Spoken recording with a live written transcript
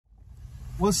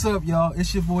What's up, y'all?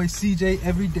 It's your boy CJ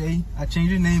Everydayy. I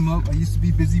changed the name up. I used to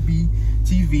be Busy Bee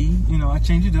TV. You know, I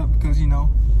changed it up because, you know,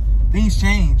 things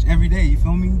change every day. You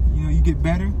feel me? You know, you get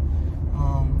better.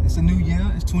 It's a new year.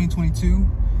 It's 2022.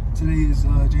 Today is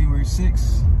January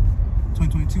 6th,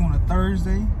 2022 on a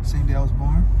Thursday. Same day I was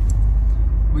born.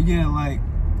 But yeah, like,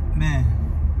 man,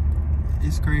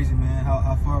 it's crazy, man,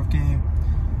 how far I've came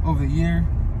over the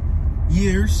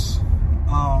years.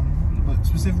 But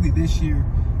specifically this year,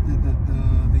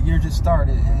 the year just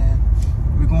started, and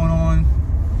we're going on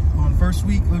the first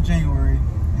week of January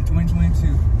in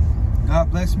 2022. God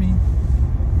bless me.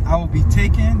 I will be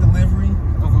taking delivery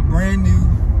of a brand new,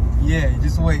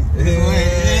 just wait.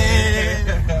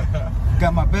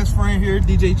 Got my best friend here,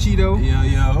 DJ Cheeto.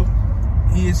 Yo.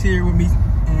 He is here with me,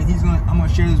 and I'm gonna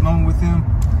share this moment with him.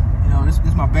 You know, this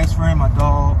is my best friend, my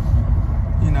dog.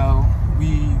 You know,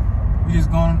 we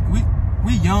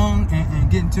young and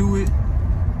getting to it.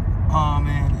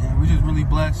 And we're just really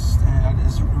blessed, and I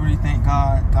just really thank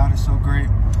God. God is so great.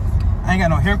 I ain't got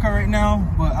no haircut right now,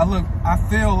 but I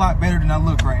feel a lot better than I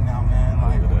look right now, man.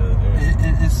 Like,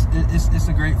 it's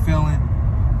a great feeling.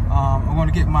 I'm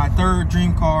gonna get my third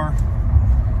dream car.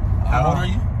 How old are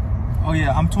you? Oh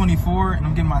yeah, I'm 24, and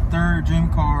I'm getting my third dream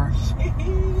car.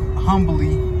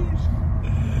 Humbly.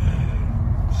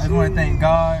 I just want to thank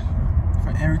God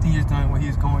for everything He's done, what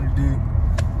He's going to do.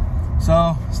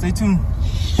 So stay tuned.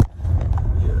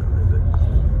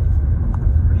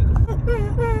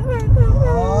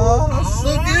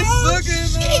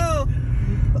 Sucking now.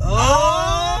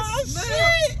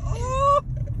 Shit. Oh,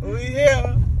 We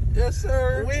here. yes,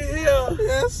 sir. We here.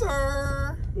 Yes,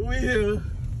 sir. We here.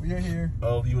 We are here.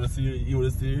 Oh, you wanna see it?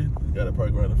 You got a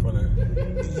park right in front of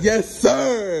it. Yes,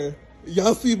 sir.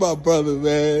 Y'all see my brother,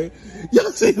 man.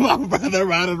 Y'all see my brother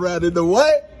riding around in the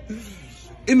what?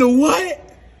 In the what?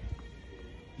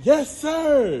 Yes,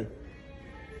 sir.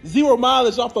 0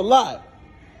 mileage off the lot.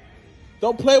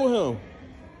 Don't play with him.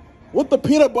 With the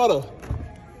peanut butter.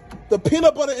 The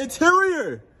peanut butter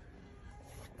interior.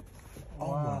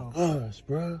 Wow. Oh my gosh,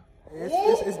 bro.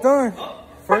 It's done.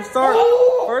 First start.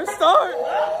 First start.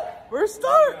 First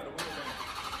start.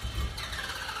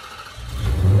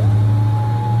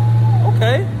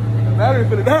 Okay. Battery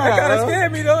for the die. That kind of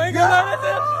scared me though. Ain't gonna lie.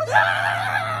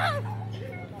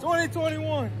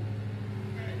 2021.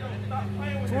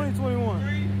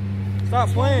 2021. Stop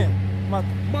playing.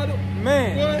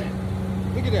 Man.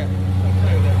 Look at that.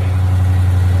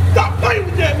 Stop playing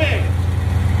with that man.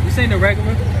 This ain't a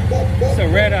regular. It's a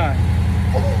red eye.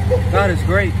 God is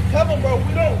great. Tell him, bro,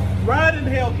 we don't ride in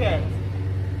Hellcats.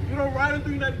 We don't ride in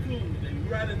 392s. We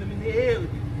ride in them in the air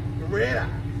with you. The red eye.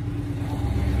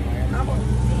 How about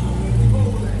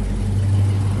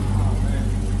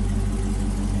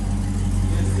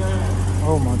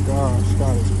Oh my gosh,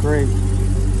 God is great.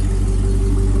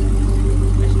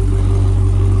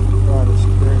 God is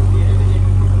great.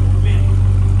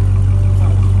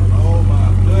 Oh my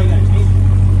goodness.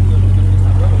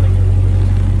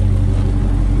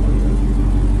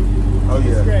 Oh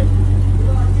yeah.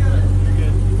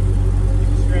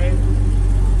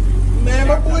 Man,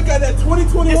 my boy got that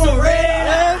 2021 Yes,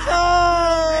 red.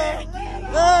 sir!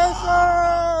 Yes,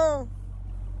 sir!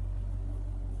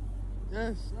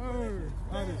 Yes, sir!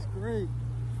 That is great.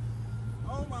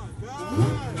 Oh my God.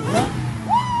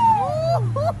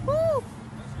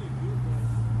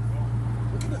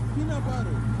 Look at the peanut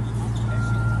butter.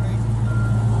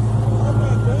 Oh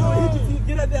my God. He just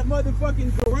get at that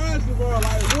motherfucking garage door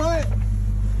like what?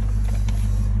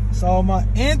 It's all my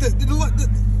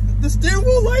the steering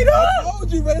wheel light I up.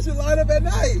 told you, man, it should light up at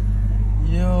night.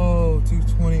 Yo,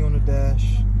 220 on the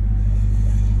dash.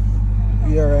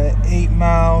 We are at 8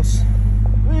 miles.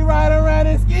 We ride around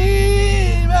and ski,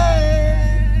 man.